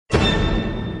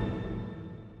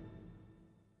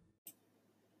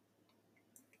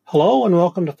Hello and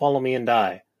welcome to Follow Me and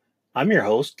Die. I'm your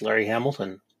host, Larry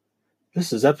Hamilton.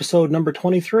 This is episode number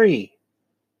 23.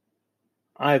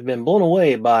 I've been blown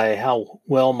away by how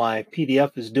well my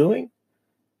PDF is doing.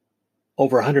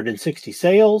 Over 160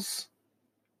 sales,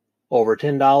 over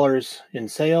 $10 in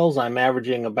sales. I'm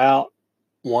averaging about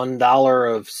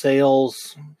 $1 of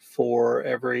sales for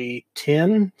every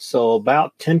 10, so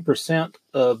about 10%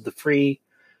 of the free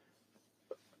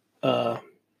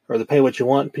or the pay what you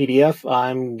want PDF,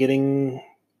 I'm getting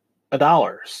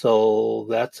 $1. So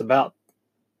that's about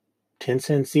 10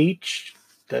 cents each.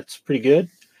 That's pretty good.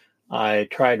 I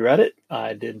tried Reddit.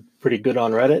 I did pretty good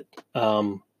on Reddit.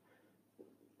 I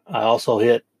also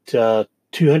hit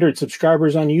 200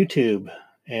 subscribers on YouTube.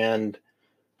 And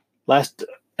last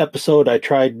episode, I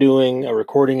tried doing a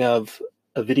recording of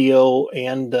a video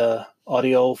and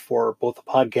audio for both a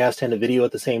podcast and a video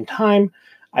at the same time.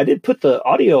 I did put the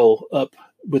audio up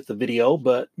with the video,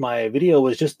 but my video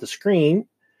was just the screen,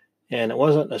 and it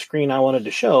wasn't a screen I wanted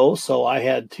to show, so I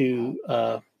had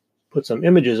to put some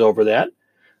images over that.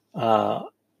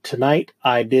 Tonight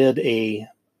I did a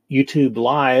YouTube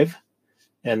live,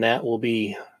 and that will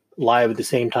be live at the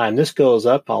same time this goes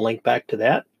up. I'll link back to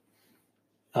that.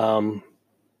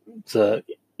 The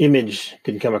image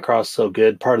didn't come across so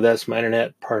good. Part of that's my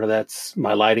internet, part of that's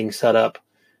my lighting setup.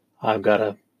 I've got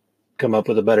to come up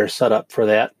with a better setup for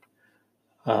that.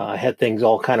 I had things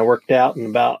all kind of worked out, and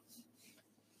about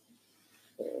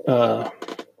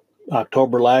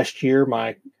October last year,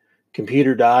 my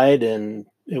computer died, and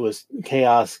it was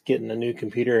chaos getting a new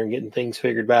computer and getting things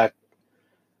figured out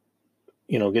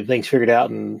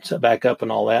and set back up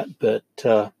and all that. But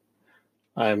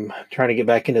I'm trying to get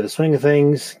back into the swing of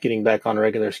things, getting back on a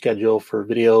regular schedule for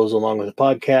videos along with the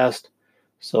podcast.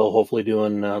 So hopefully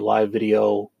doing a live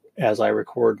video as I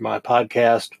record my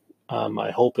podcast.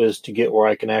 My hope is to get where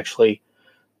I can actually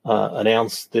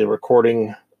announce the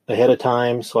recording ahead of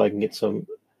time so I can get some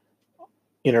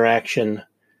interaction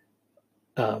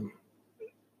during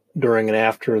and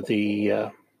after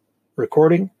the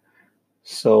recording.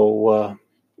 So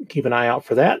keep an eye out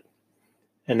for that.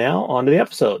 And now on to the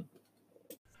episode.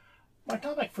 My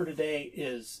topic for today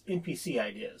is NPC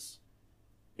ideas.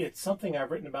 It's something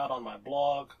I've written about on my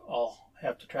blog. I'll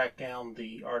have to track down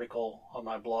the article on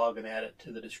my blog and add it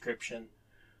to the description.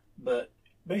 But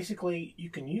basically, you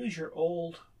can use your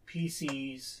old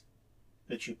PCs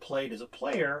that you played as a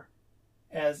player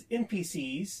as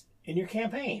NPCs in your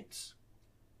campaigns.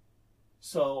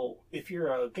 So if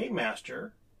you're a game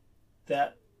master,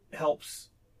 that helps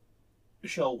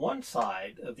show one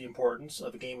side of the importance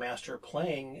of a game master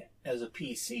playing as a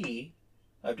PC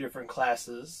of different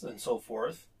classes and so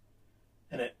forth.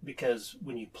 And because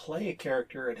when you play a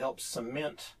character, it helps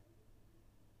cement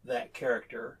that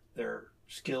character, their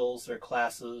skills, their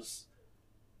classes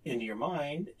into your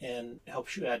mind, and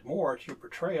helps you add more to your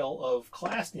portrayal of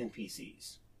classed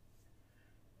NPCs.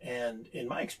 And in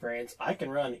my experience, I can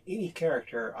run any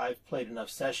character I've played enough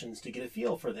sessions to get a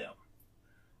feel for them.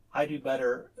 I do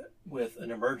better with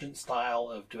an emergent style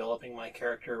of developing my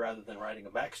character rather than writing a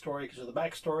backstory, because with a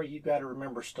backstory, you've got to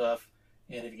remember stuff,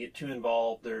 and if you get too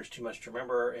involved, there's too much to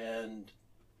remember, and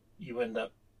you end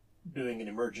up doing an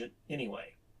emergent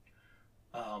anyway.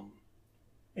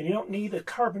 And you don't need a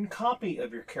carbon copy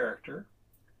of your character.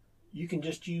 You can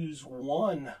just use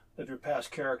one of your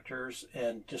past characters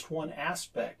and just one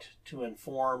aspect to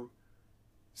inform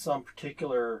some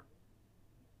particular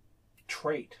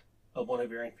trait of one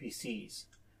of your NPCs.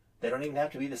 They don't even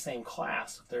have to be the same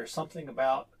class. If there's something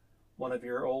about one of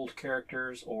your old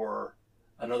characters or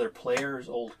another player's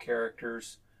old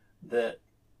characters that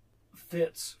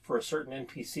fits for a certain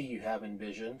NPC you have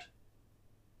envisioned,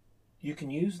 you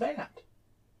can use that.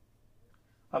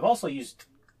 I've also used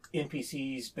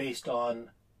NPCs based on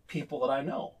people that I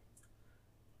know.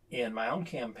 In my own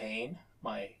campaign,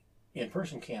 my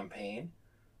in-person campaign,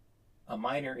 a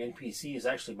minor NPC is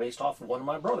actually based off of one of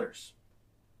my brothers.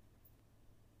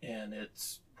 And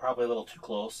it's probably a little too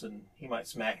close, and he might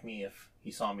smack me if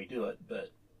he saw me do it,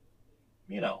 but,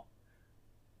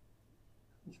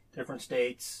 different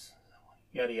states,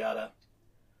 yada yada.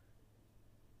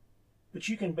 But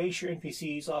you can base your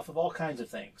NPCs off of all kinds of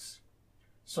things.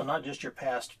 So not just your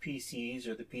past PCs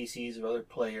or the PCs of other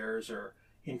players or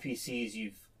NPCs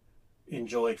you've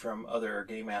enjoyed from other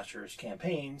Game Masters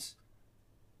campaigns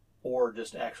or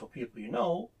just actual people you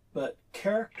know, but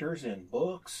characters in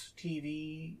books,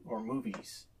 TV, or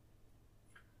movies.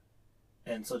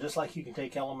 And so just like you can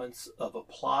take elements of a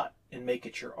plot and make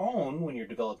it your own when you're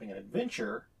developing an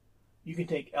adventure, you can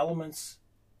take elements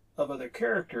of other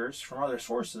characters from other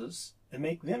sources and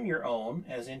make them your own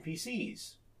as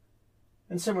NPCs.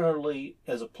 And similarly,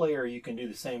 as a player, you can do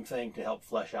the same thing to help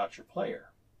flesh out your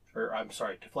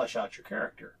to flesh out your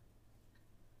character.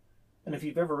 And if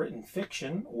you've ever written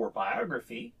fiction or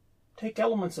biography, take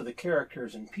elements of the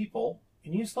characters and people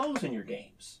and use those in your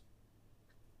games.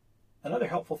 Another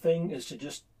helpful thing is to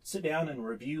just sit down and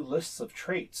review lists of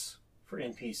traits for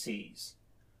NPCs.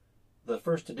 The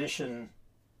first edition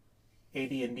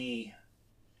AD&D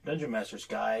Dungeon Master's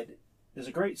Guide is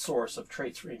a great source of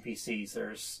traits for NPCs.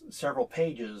 There's several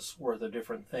pages worth of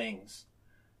different things.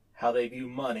 How they view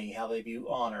money, how they view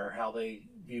honor, how they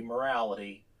view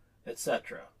morality,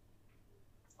 etc.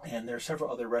 And there are several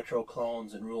other retro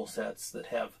clones and rule sets that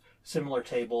have similar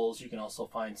tables. You can also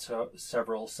find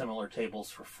several similar tables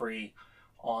for free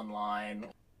online.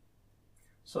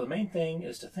 So the main thing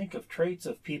is to think of traits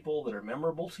of people that are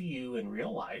memorable to you in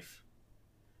real life.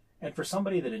 And for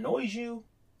somebody that annoys you,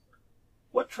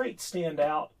 what traits stand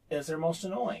out as their most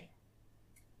annoying?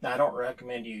 Now, I don't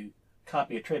recommend you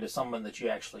copy a trait of someone that you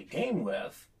actually game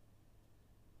with,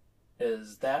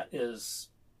 as that is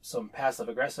some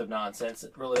passive-aggressive nonsense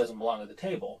that really doesn't belong at the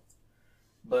table.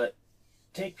 But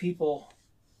take people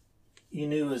you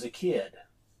knew as a kid.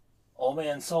 Old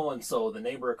man so-and-so, the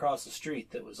neighbor across the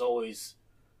street that was always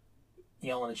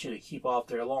yelling at you to keep off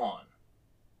their lawn,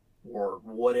 or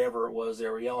whatever it was they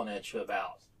were yelling at you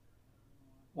about.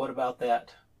 What about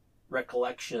that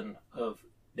recollection of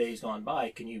days gone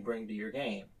by can you bring to your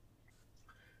game?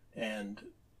 And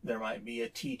there might be a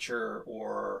teacher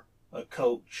or a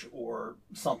coach or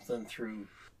something through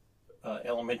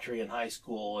elementary and high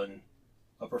school, and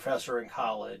a professor in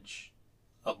college,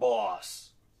 a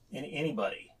boss,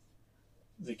 anybody.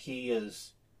 The key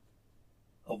is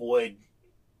avoid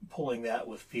pulling that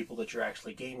with people that you're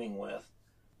actually gaming with.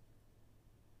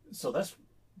 So that's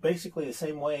basically the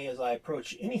same way as I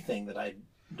approach anything that I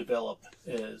develop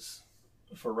is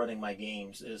for running my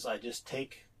games, is I just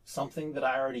take something that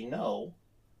I already know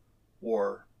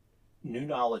or new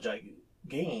knowledge I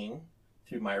gain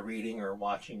through my reading or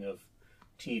watching of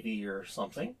TV or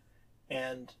something,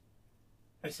 and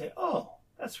I say, oh,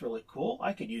 that's really cool.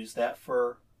 I could use that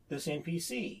for this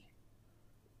NPC.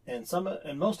 And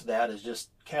most of that is just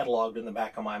cataloged in the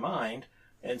back of my mind,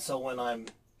 and so when I'm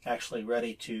actually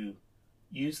ready to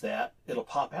use that, it'll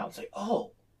pop out and say,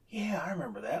 oh, yeah, I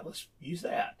remember that. Let's use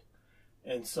that.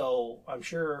 And so I'm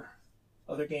sure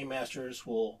other game masters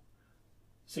will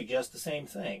suggest the same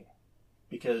thing,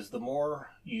 because the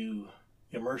more you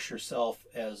immerse yourself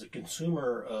as a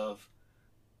consumer of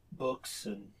books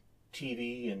and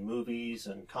TV and movies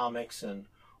and comics and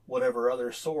whatever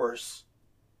other source,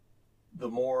 the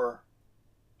more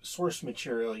source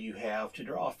material you have to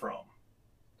draw from.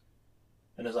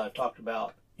 And as I've talked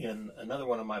about in another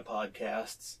one of my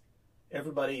podcasts,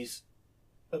 everybody's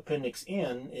Appendix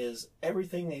N is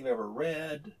everything they've ever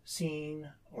read, seen,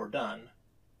 or done.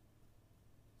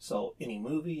 So any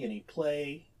movie, any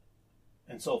play,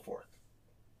 and so forth.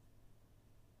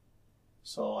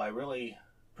 So I really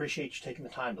appreciate you taking the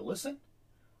time to listen.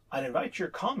 I'd invite your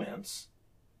comments.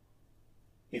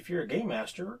 If you're a game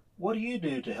master, what do you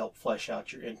do to help flesh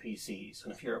out your NPCs?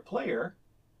 And if you're a player,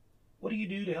 what do you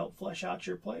do to help flesh out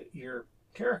your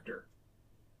character?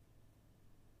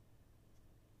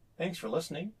 Thanks for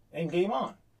listening, and game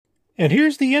on. And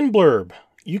here's the end blurb.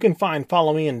 You can find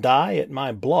Follow Me and Die at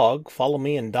my blog,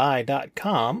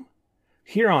 followmeanddie.com,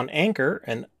 here on Anchor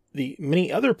and the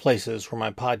many other places where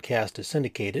my podcast is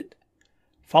syndicated.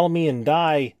 Follow Me and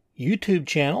Die YouTube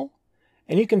channel,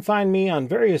 and you can find me on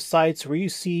various sites where you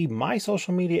see my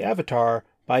social media avatar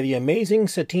by the amazing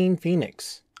Satine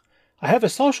Phoenix. I have a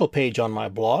social page on my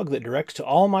blog that directs to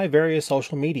all my various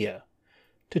social media.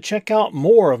 To check out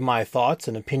more of my thoughts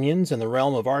and opinions in the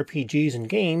realm of RPGs and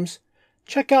games,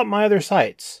 check out my other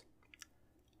sites.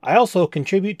 I also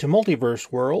contribute to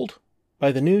Multiverse World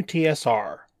by the new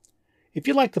TSR. If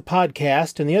you like the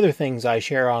podcast and the other things I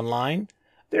share online,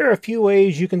 there are a few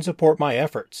ways you can support my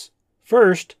efforts.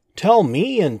 First, tell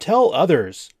me and tell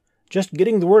others. Just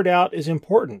getting the word out is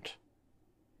important.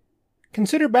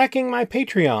 Consider backing my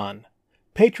Patreon.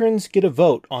 Patrons get a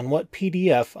vote on what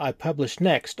PDF I publish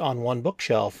next on One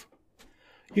Bookshelf.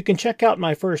 You can check out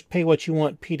my first Pay What You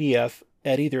Want PDF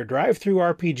at either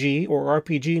DriveThruRPG or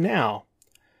RPG Now.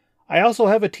 I also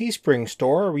have a Teespring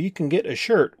store where you can get a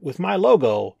shirt with my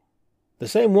logo, the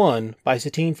same one by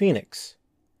Satine Phoenix.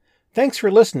 Thanks for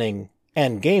listening,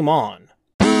 and game on!